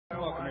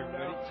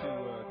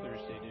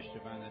Thursday edition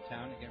of On the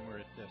Town. Again, we're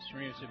at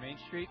Serena's at Main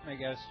Street. My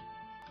guest,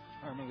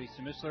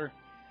 Melisa Missler,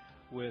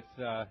 with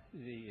the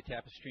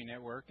Tapestry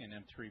Network and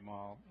M3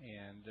 Mall,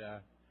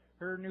 and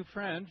her new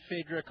friend,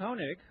 Faydra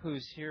Koenig,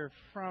 who's here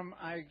from,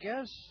 I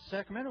guess,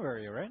 Sacramento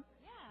area, right?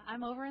 Yeah,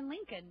 I'm over in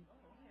Lincoln.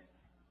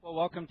 Well,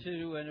 welcome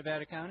to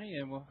Nevada County,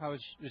 and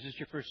is this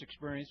your first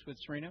experience with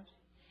Serena's?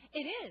 It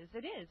is.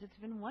 It's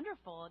been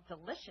wonderful,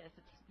 delicious.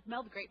 It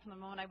smelled great from the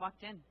moment I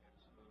walked in.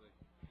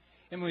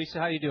 And Melisa,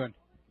 how you doing?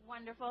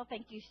 Wonderful.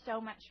 Thank you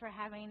so much for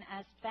having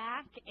us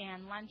back.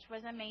 And lunch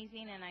was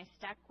amazing, and I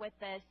stuck with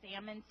the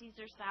salmon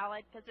Caesar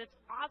salad because it's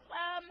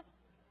awesome.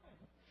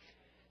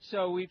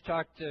 So we've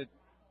talked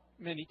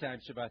many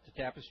times about the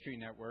Tapestry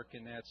Network,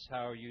 and that's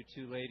how you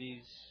two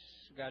ladies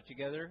got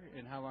together.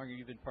 And how long have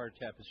you been part of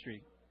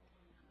Tapestry?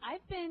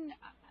 I've been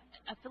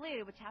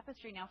affiliated with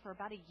Tapestry now for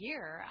about a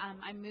year.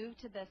 I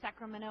moved to the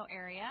Sacramento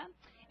area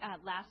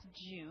last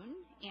June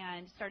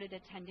and started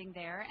attending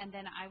there, and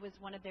then I was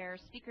one of their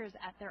speakers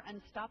at their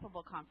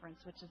Unstoppable conference,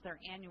 which is their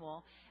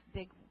annual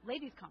big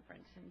ladies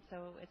conference, and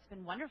so it's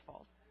been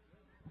wonderful.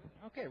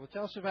 Okay, well,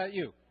 tell us about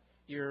you.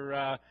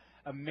 You're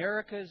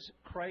America's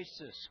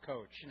Crisis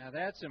Coach. Now,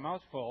 that's a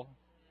mouthful,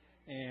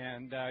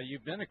 and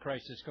you've been a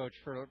crisis coach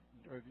for,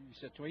 you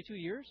said, 22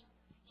 years?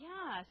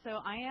 Yeah, so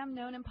I am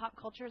known in pop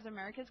culture as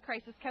America's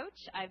Crisis Coach.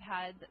 I've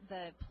had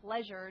the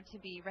pleasure to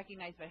be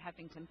recognized by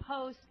Huffington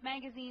Post,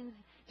 magazines,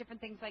 different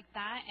things like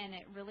that, and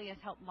it really has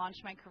helped launch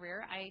my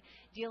career. I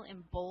deal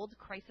in bold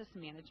crisis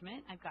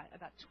management. I've got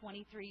about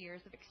 23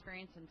 years of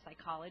experience in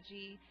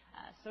psychology,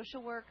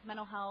 social work,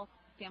 mental health,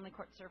 family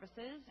court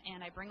services,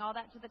 and I bring all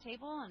that to the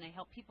table, and I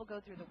help people go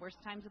through the worst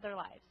times of their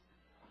lives.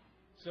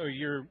 So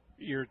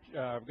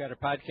I've got a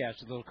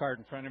podcast, a little card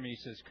in front of me,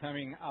 says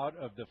 "Coming Out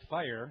of the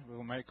Fire," a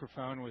little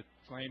microphone with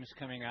flames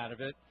coming out of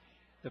it.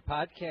 The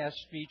podcast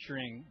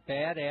featuring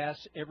badass,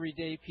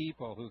 everyday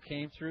people who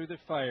came through the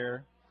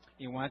fire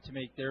and want to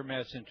make their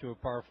mess into a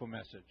powerful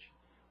message.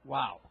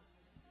 Wow.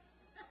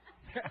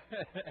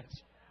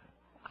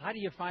 How do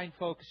you find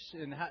folks,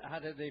 and how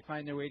do they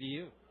find their way to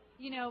you?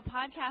 You know,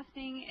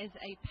 podcasting is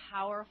a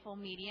powerful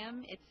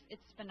medium.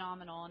 It's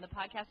phenomenal, and the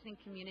podcasting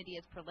community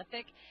is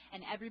prolific,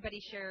 and everybody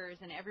shares,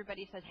 and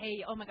everybody says,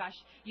 hey, oh my gosh,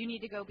 you need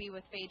to go be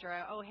with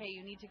Faydra. Oh, hey,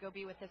 you need to go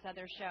be with this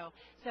other show.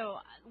 So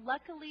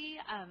luckily,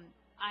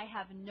 I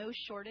have no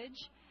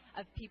shortage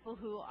of people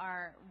who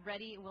are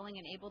ready, willing,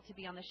 and able to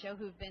be on the show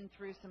who've been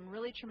through some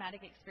really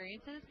traumatic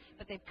experiences,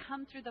 but they've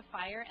come through the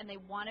fire and they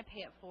want to pay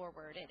it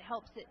forward. It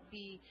helps it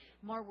be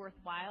more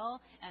worthwhile,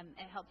 and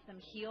it helps them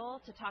heal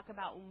to talk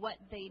about what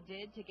they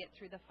did to get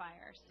through the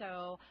fire.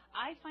 So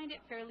I find it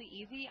fairly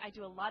easy. I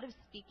do a lot of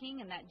speaking,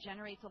 and that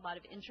generates a lot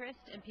of interest,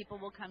 and people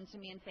will come to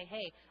me and say,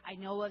 hey, I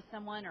know of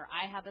someone, or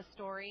I have a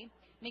story.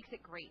 Makes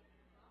it great.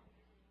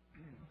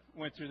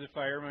 Went through the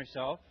fire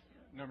myself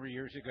a number of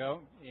years ago,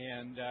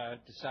 and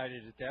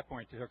decided at that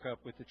point to hook up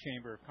with the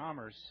Chamber of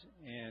Commerce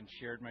and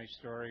shared my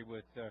story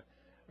with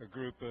a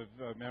group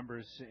of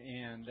members,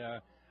 and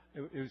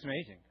it was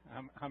amazing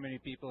how many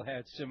people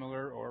had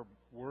similar or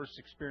worse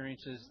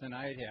experiences than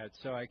I had.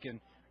 So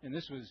and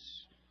this was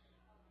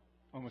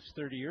almost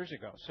 30 years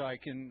ago, so I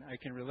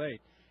can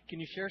relate. Can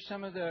you share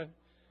some of the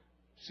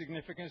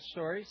significant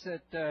stories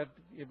that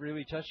it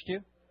really touched you?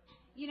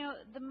 You know,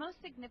 the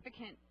most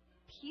significant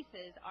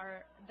pieces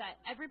are that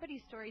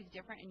everybody's story is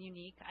different and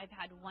unique. I've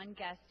had one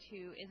guest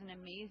who is an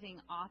amazing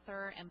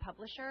author and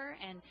publisher,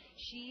 and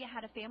she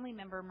had a family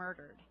member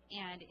murdered,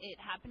 and it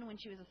happened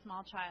when she was a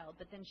small child,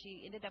 but then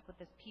she ended up with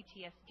this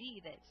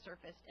PTSD that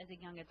surfaced as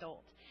a young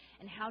adult,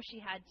 and how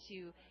she had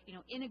to,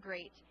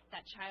 integrate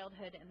that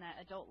childhood and that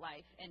adult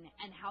life, and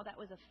how that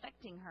was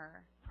affecting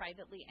her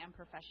privately and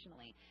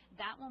professionally.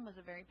 That one was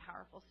a very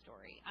powerful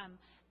story.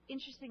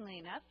 Interestingly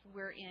enough,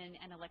 we're in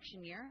an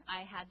election year.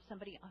 I had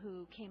somebody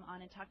who came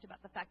on and talked about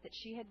the fact that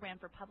she had ran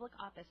for public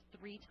office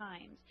 3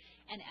 times.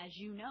 And as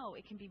you know,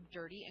 it can be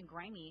dirty and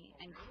grimy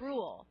and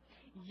cruel.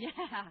 Yeah.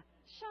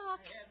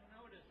 Shock. I hadn't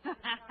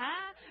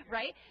noticed.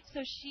 Right?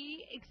 So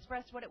she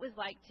expressed what it was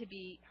like to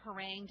be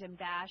harangued and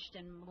bashed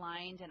and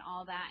maligned and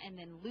all that, and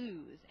then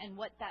lose, and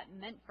what that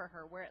meant for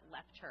her, where it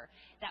left her.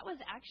 That was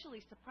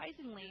actually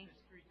surprisingly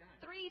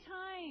 3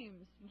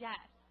 times. Yes.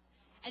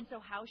 And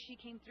so how she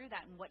came through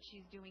that and what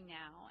she's doing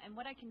now. And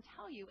what I can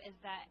tell you is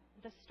that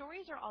the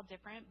stories are all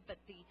different, but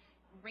the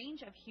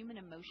range of human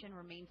emotion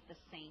remains the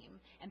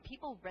same, and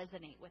people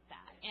resonate with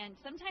that. And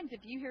sometimes if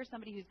you hear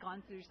somebody who's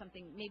gone through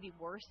something maybe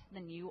worse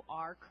than you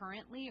are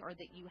currently, or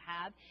that you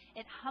have,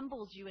 it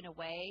humbles you in a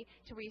way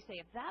to where you say,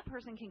 if that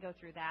person can go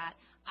through that,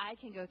 I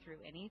can go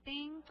through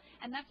anything.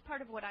 And that's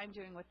part of what I'm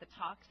doing with the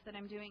talks that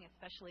I'm doing,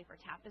 especially for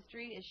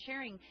Tapestry, is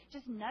sharing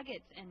just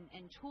nuggets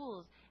and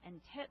tools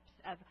and tips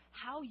of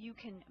how you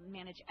can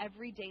manage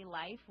everyday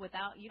life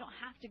without, you don't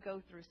have to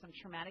go through some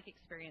traumatic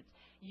experience.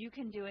 You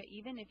can do it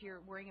even if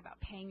you're worrying about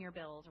paying your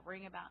bills or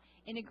worrying about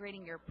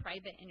integrating your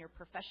private and your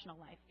professional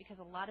life, because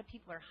a lot of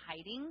people are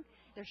hiding.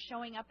 They're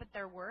showing up at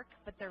their work,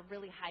 but they're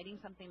really hiding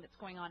something that's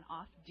going on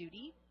off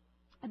duty.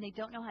 and they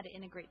don't know how to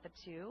integrate the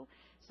two.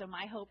 So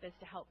my hope is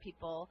to help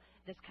people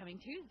this coming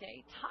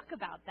Tuesday talk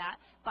about that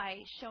by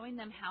showing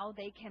them how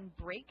they can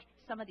break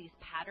some of these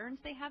patterns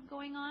they have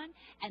going on,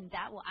 and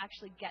that will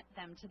actually get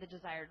them to the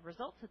desired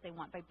results that they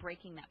want by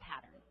breaking that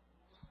pattern.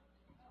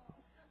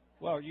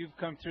 Well, you've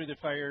come through the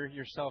fire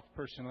yourself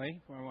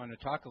personally. I want to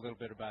talk a little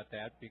bit about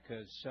that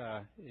because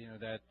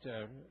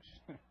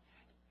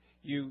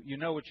you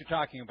know what you're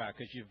talking about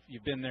because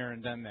you've been there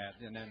and done that,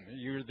 and then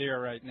you're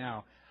there right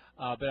now.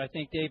 But I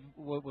think, Dave,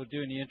 what we'll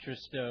do in the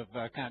interest of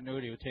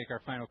continuity, we'll take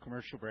our final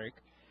commercial break.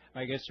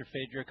 My guests are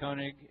Faydra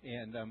Koenig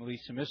and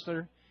Melisa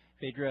Missler.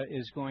 Faydra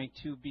is going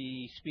to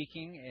be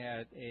speaking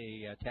at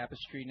a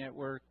Tapestry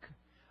Network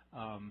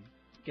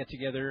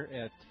get-together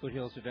at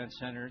Foothills Event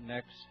Center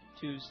next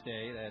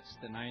Tuesday. That's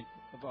the 9th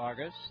of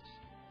August.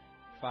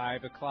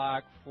 5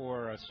 o'clock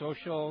for a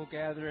social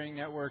gathering,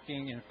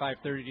 networking, and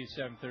 5:30 to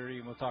 7:30,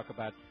 and we'll talk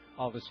about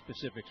all the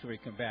specifics when we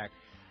come back.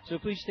 So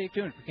please stay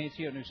tuned for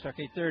KNCO News Talk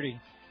 830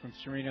 from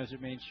Sereno's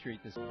at Main Street.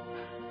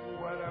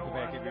 Welcome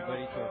back,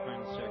 everybody, to our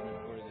final segment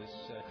for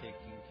this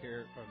taking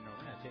care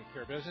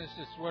of business.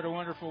 It's What a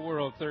Wonderful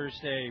World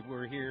Thursday.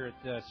 We're here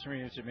at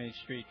Sereno's at Main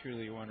Street.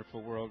 Truly a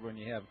wonderful world when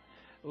you have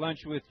lunch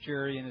with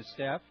Jerry and his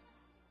staff.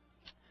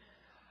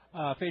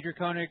 Faydra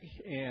Koenig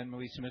and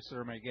Melisa Missler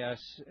are my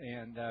guests,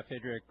 and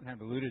Faydra kind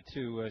of alluded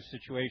to a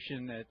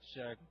situation that's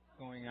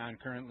going on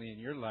currently in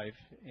your life,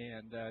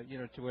 and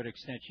to what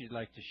extent you'd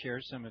like to share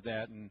some of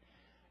that, and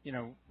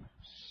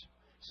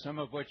some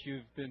of what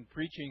you've been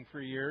preaching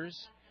for years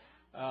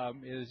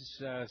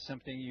is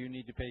something you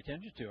need to pay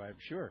attention to, I'm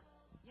sure.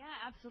 Yeah,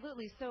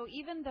 absolutely. So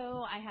even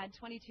though I had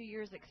 22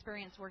 years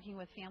experience working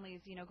with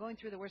families, going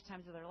through the worst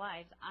times of their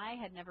lives, I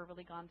had never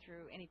really gone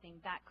through anything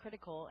that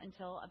critical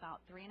until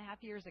about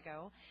 3.5 years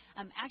ago.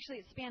 Actually,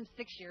 it spanned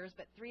 6 years,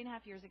 but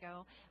 3.5 years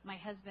ago, my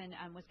husband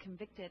was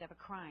convicted of a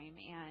crime,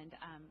 and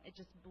it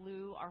just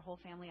blew our whole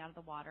family out of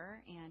the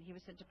water, and he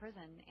was sent to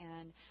prison,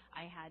 and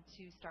I had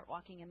to start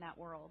walking in that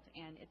world,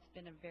 and it's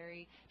been a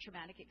very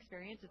traumatic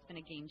experience. It's been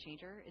a game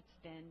changer. It's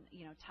been,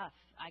 tough.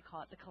 I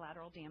call it the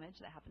collateral damage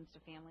that happens to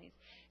families.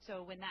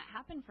 So when that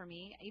happened for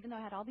me, even though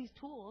I had all these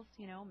tools,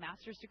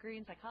 master's degree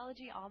in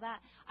psychology, all that,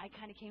 I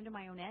kind of came to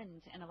my own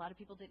end, and a lot of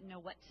people didn't know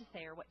what to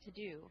say or what to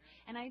do.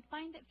 And I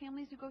find that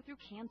families who go through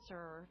cancer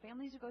or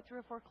families who go through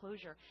a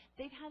foreclosure,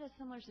 they've had a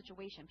similar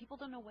situation. People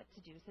don't know what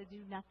to do, so they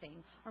do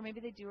nothing, or maybe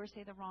they do or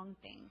say the wrong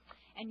thing,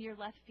 and you're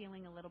left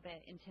feeling a little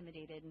bit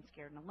intimidated and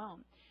scared and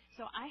alone.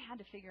 So I had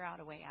to figure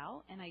out a way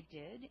out, and I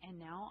did, and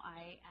now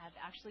I have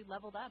actually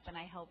leveled up, and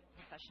I help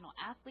professional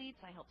athletes,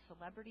 I help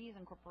celebrities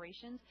and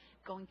corporations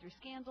going through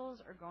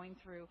scandals or going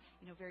through,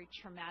 very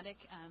traumatic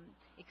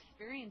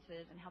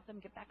experiences and help them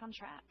get back on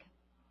track.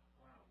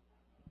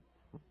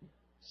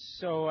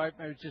 So I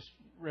just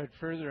read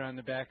further on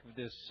the back of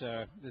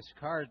this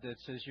card that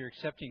says you're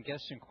accepting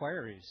guest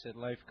inquiries at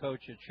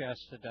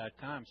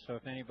lifecoach@shasta.com. So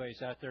if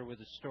anybody's out there with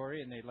a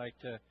story and they'd like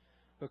to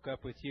hook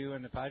up with you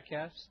on the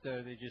podcast,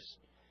 they just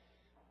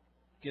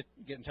get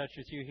in touch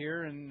with you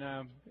here, and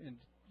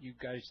you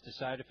guys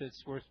decide if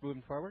it's worth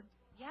moving forward?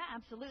 Yeah,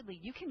 absolutely.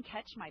 You can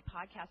catch my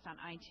podcast on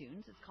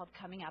iTunes. It's called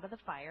Coming Out of the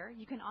Fire.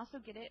 You can also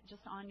get it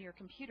just on your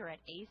computer at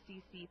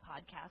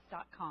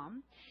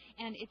accpodcast.com.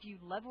 And if you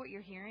love what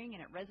you're hearing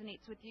and it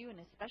resonates with you, and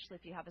especially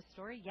if you have a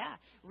story,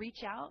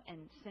 reach out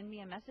and send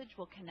me a message.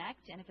 We'll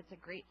connect. And if it's a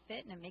great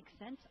fit and it makes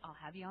sense, I'll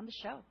have you on the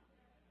show.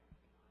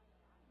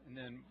 And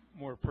then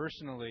more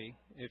personally,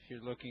 if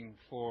you're looking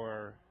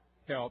for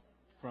help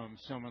from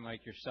someone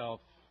like yourself,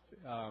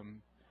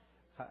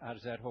 how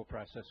does that whole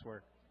process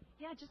work?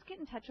 Yeah, just get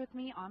in touch with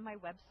me on my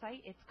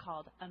website. It's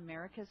called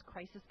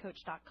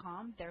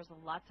americascrisiscoach.com. There's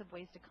lots of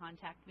ways to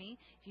contact me.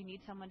 If you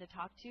need someone to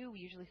talk to, we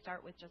usually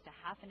start with just a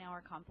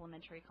half-an-hour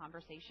complimentary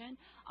conversation.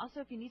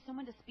 Also, if you need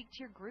someone to speak to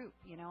your group,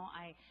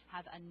 I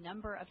have a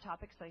number of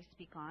topics that I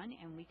speak on,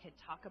 and we could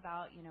talk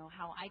about,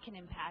 how I can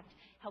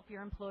help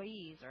your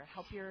employees or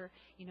help your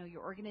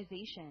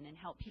organization and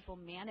help people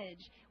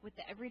manage with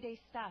the everyday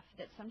stuff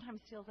that sometimes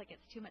feels like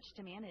it's too much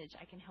to manage.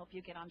 I can help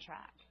you get on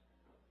track.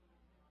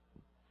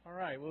 All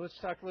right. Well, let's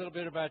talk a little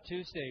bit about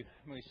Tuesday,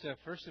 Melisa.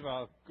 First of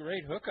all,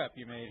 great hookup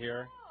you made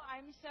here.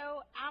 I'm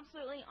so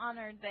absolutely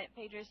honored that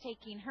Faydra is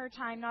taking her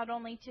time not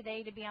only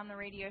today to be on the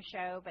radio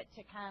show, but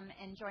to come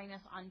and join us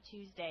on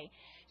Tuesday.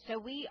 So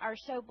we are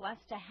so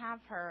blessed to have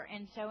her,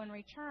 and so in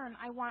return,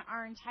 I want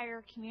our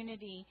entire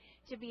community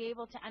to be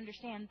able to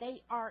understand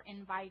they are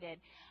invited.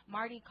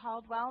 Margie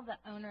Caldwell,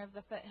 the owner of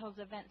the Foothills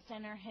Event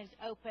Center, has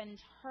opened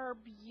her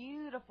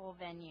beautiful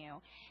venue,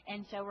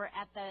 and so we're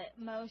at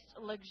the most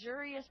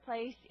luxurious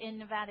place in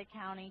Nevada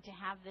County to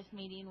have this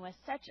meeting with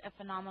such a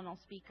phenomenal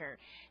speaker.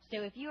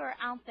 So if you are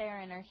out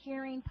there and are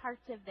hearing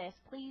parts of this,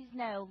 please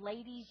know,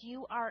 ladies,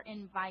 you are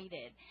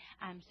invited.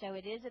 So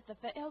it is at the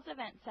Foothills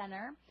Event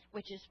Center,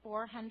 which is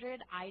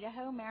 400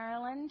 Idaho,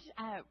 Maryland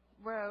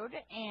Road,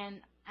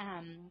 and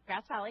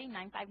Grass Valley,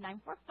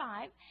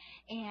 95945,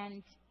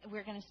 and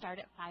we're going to start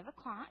at 5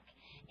 o'clock.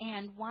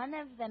 And one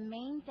of the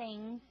main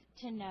things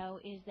to know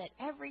is that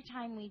every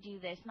time we do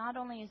this, not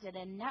only is it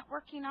a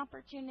networking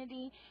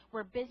opportunity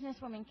where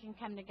businesswomen can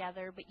come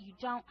together, but you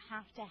don't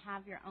have to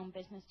have your own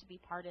business to be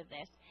part of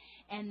this.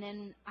 And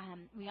then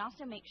we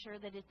also make sure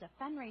that it's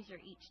a fundraiser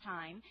each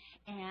time.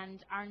 And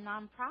our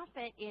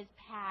nonprofit is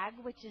PAG,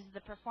 which is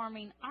the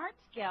Performing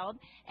Arts Guild,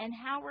 and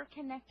how we're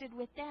connected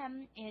with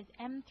them is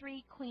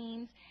M3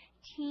 Queens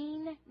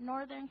Teen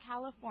Northern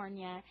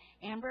California.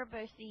 Amber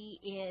Busse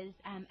is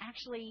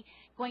actually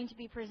going to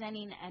be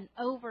presenting an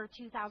over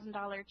 $2,000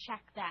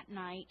 check that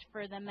night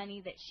for the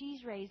money that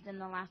she's raised in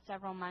the last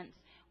several months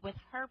with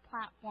her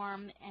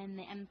platform and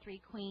the M3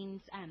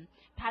 Queens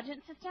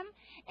pageant system.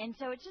 And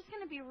so it's just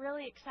going to be a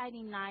really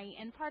exciting night.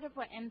 And part of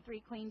what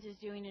M3 Queens is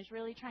doing is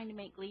really trying to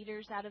make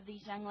leaders out of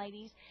these young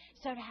ladies.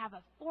 So to have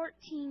a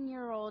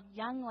 14-year-old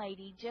young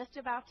lady just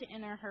about to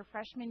enter her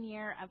freshman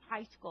year of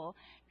high school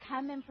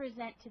come and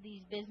present to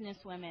these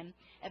businesswomen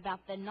about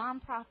the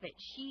nonprofit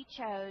she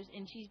chose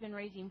and she's been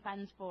raising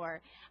funds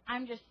for,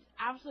 I'm just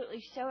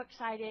absolutely so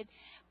excited.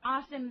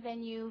 Awesome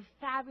venue,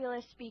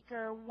 fabulous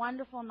speaker,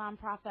 wonderful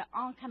nonprofit,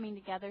 all coming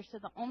together. So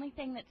the only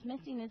thing that's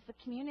missing is the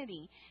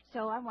community.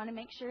 So I want to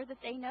make sure that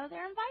they know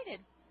they're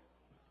invited.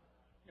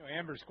 You know,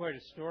 Amber's quite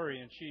a story,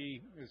 and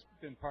she has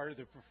been part of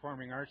the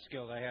Performing Arts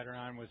Guild. I had her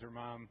on with her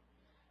mom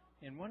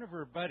and one of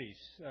her buddies,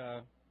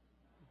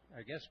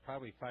 I guess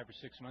probably 5 or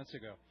 6 months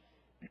ago.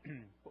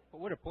 But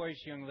what a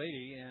poised young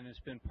lady, and has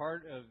been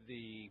part of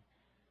the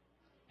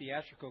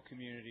theatrical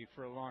community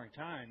for a long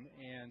time.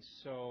 And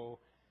so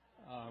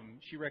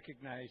she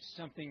recognized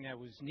something that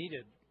was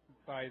needed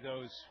by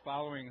those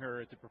following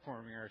her at the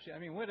Performing Arts. I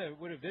mean, what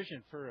a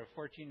vision for a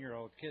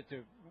 14-year-old kid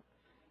to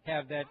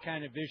have that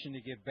kind of vision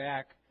to give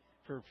back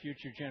for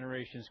future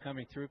generations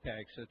coming through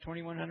PAG. So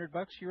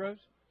 $2,100 you rose?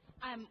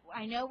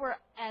 I know we're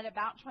at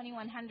about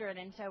 $2,100,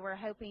 and so we're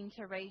hoping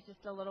to raise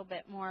just a little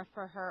bit more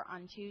for her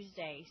on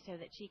Tuesday so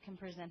that she can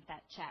present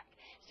that check.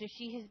 So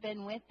she has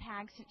been with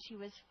PAG since she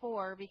was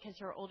 4 because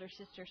her older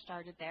sister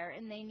started there,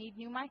 and they need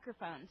new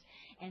microphones.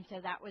 And so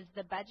that was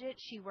the budget.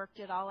 She worked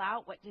it all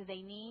out. What do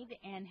they need?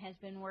 And has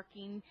been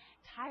working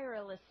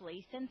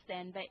tirelessly since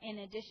then. But in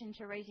addition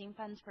to raising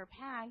funds for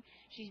PAG,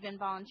 she's been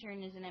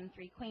volunteering as an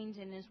M3 Queens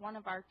and is one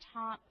of our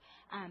top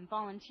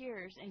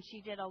volunteers, and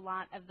she did a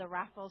lot of the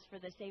raffles for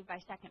the Save by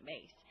Second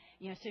Base.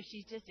 You know, so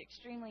she's just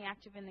extremely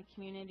active in the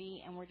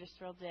community, and we're just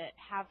thrilled to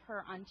have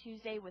her on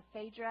Tuesday with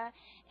Faydra.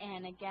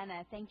 And again,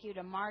 a thank you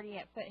to Margie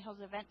at Foothills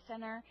Event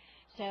Center.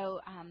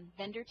 So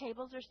vendor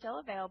tables are still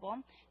available.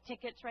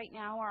 Tickets right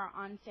now are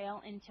on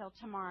sale until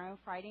tomorrow,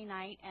 Friday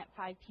night at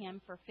 5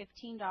 p.m. for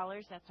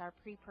 $15. That's our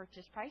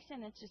pre-purchase price,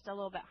 and it's just a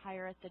little bit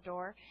higher at the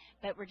door.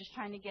 But we're just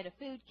trying to get a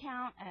food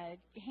count, a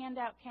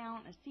handout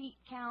count, a seat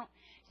count.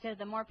 So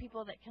the more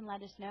people that can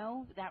let us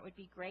know, that would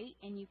be great.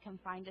 And you can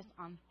find us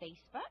on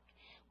Facebook.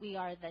 We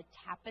are the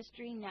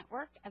Tapestry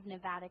Network of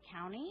Nevada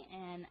County,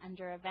 and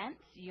under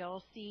events,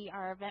 you'll see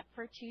our event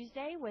for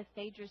Tuesday with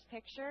Faydra's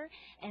picture,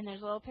 and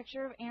there's a little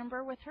picture of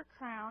Amber with her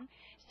crown.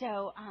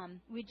 So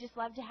we'd just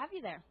love to have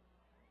you there.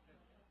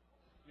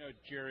 You know,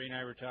 Jerry and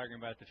I were talking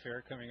about the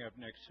fair coming up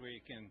next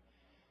week, and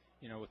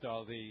you know, with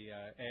all the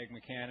ag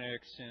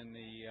mechanics and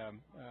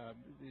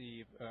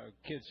the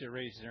kids that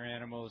raise their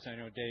animals. I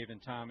know Dave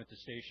and Tom at the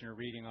station are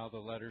reading all the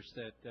letters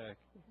that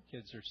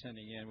kids are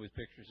sending in with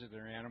pictures of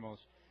their animals.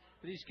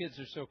 But these kids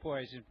are so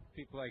poised, and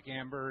people like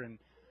Amber and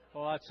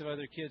lots of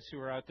other kids who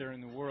are out there in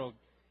the world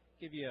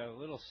give you a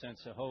little sense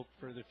of hope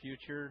for the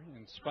future,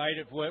 in spite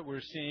of what we're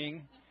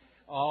seeing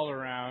all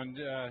around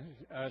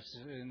us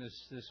in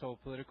this whole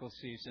political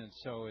season.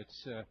 So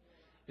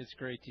it's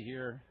great to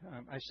hear.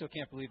 I still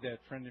can't believe that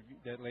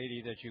that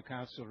lady that you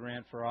counseled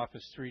ran for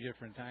office 3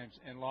 different times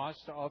and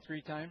lost all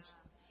 3 times.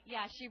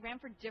 Yeah, she ran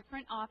for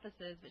different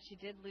offices, but she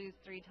did lose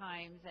 3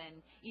 times,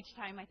 and each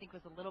time I think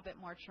was a little bit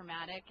more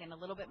traumatic and a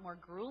little bit more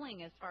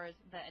grueling as far as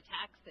the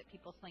attacks that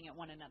people sling at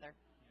one another.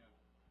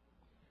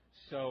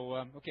 Yeah.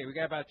 So, okay, we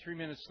got about 3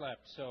 minutes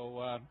left.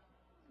 So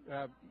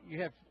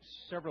you have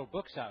several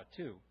books out,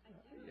 too.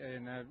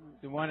 And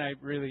the one I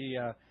really,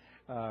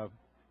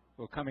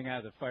 coming out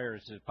of the fire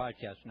is a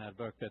podcast, not a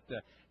book, but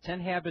 10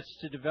 Habits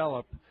to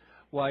Develop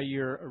While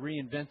You're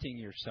Reinventing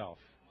Yourself.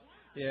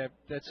 Yeah,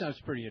 that sounds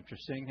pretty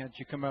interesting. How'd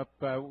you come up?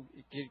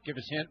 Give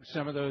us a hint.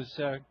 Some of those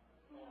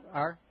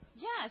are?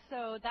 Yeah,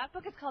 so that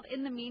book is called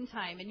In the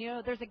Meantime. And, you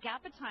know, there's a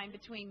gap of time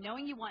between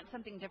knowing you want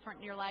something different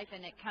in your life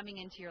and it coming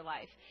into your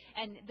life.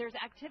 And there's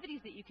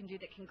activities that you can do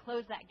that can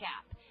close that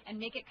gap and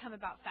make it come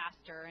about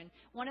faster. And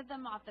one of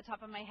them off the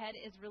top of my head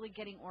is really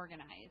getting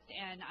organized.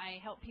 And I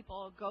help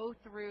people go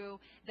through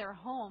their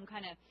home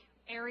kind of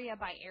area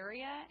by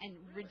area and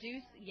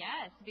reduce,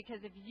 yes, because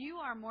if you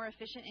are more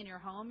efficient in your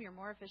home, you're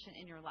more efficient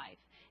in your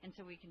life. And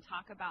so we can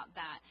talk about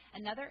that.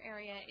 Another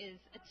area is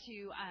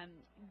to,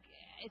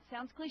 it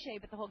sounds cliche,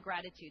 but the whole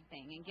gratitude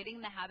thing and getting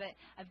the habit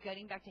of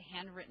getting back to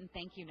handwritten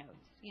thank you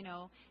notes, you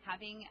know,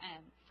 having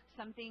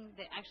something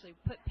that actually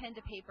put pen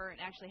to paper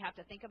and actually have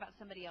to think about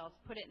somebody else,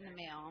 put it in the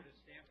mail.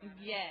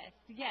 Yes,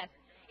 yes.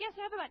 Yes,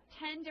 I have about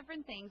 10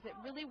 different things that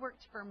really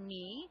worked for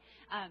me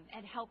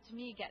and helped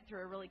me get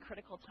through a really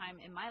critical time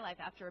in my life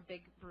after a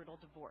big, brutal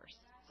divorce.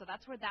 So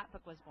that's where that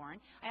book was born.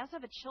 I also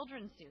have a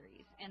children's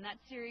series, and that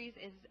series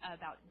is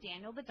about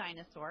Daniel the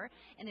dinosaur,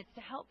 and it's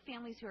to help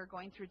families who are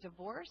going through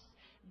divorce,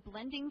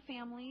 blending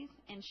families,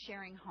 and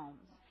sharing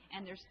homes.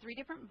 And there's 3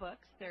 different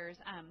books. There's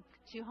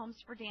 2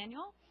 Homes for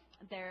Daniel.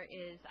 There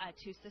is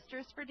 2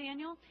 Sisters for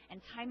Daniel,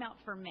 and Time Out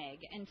for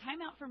Meg. And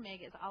Time Out for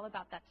Meg is all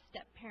about that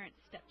step-parent,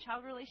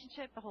 step-child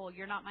relationship, the whole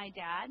you're not my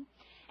dad.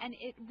 And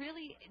it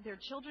really, they're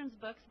children's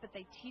books, but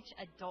they teach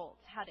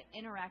adults how to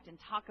interact and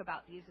talk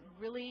about these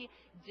really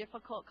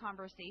difficult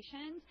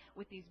conversations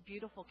with these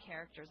beautiful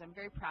characters. I'm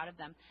very proud of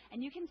them.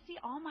 And you can see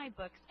all my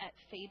books at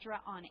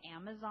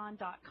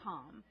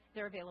FaydraOnAmazon.com.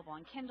 They're available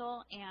on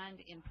Kindle and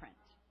in print.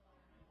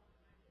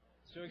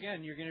 So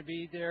again, you're going to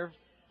be there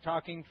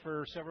talking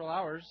for several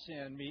hours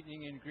and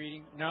meeting and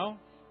greeting. No?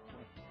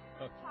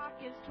 Talk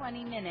is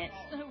 20 minutes.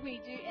 We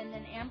do, and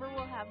then Amber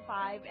will have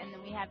 5, and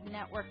then we have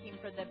networking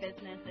for the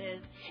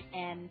businesses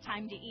and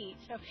time to eat.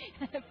 So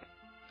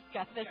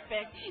got this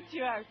big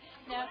 2 hours.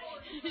 No.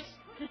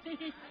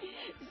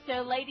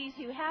 So ladies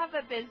who have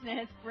a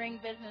business, bring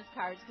business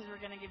cards because we're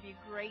going to give you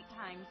great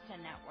times to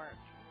network.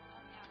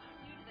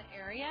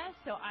 Area,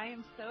 so I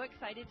am so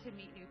excited to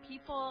meet new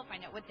people,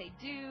 find out what they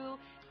do,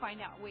 find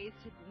out ways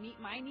to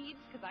meet my needs,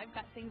 because I've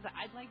got things that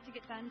I'd like to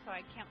get done, so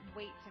I can't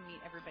wait to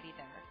meet everybody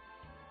there.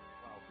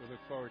 Wow, we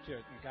look forward to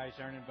it. And guys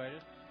aren't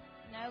invited?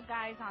 No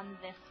guys on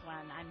this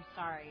one. I'm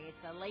sorry.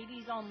 It's a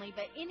ladies only,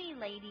 but any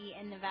lady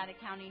in Nevada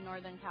County,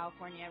 Northern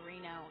California,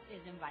 Reno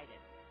is invited.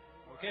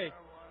 Okay.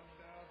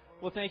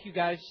 Well, thank you,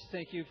 guys.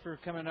 Thank you for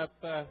coming up,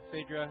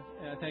 Faydra.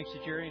 Thanks to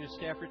Jerry and his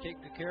staff for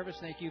taking good care of us.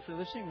 Thank you for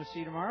listening. We'll see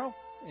you tomorrow.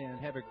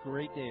 And have a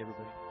great day,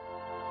 everybody.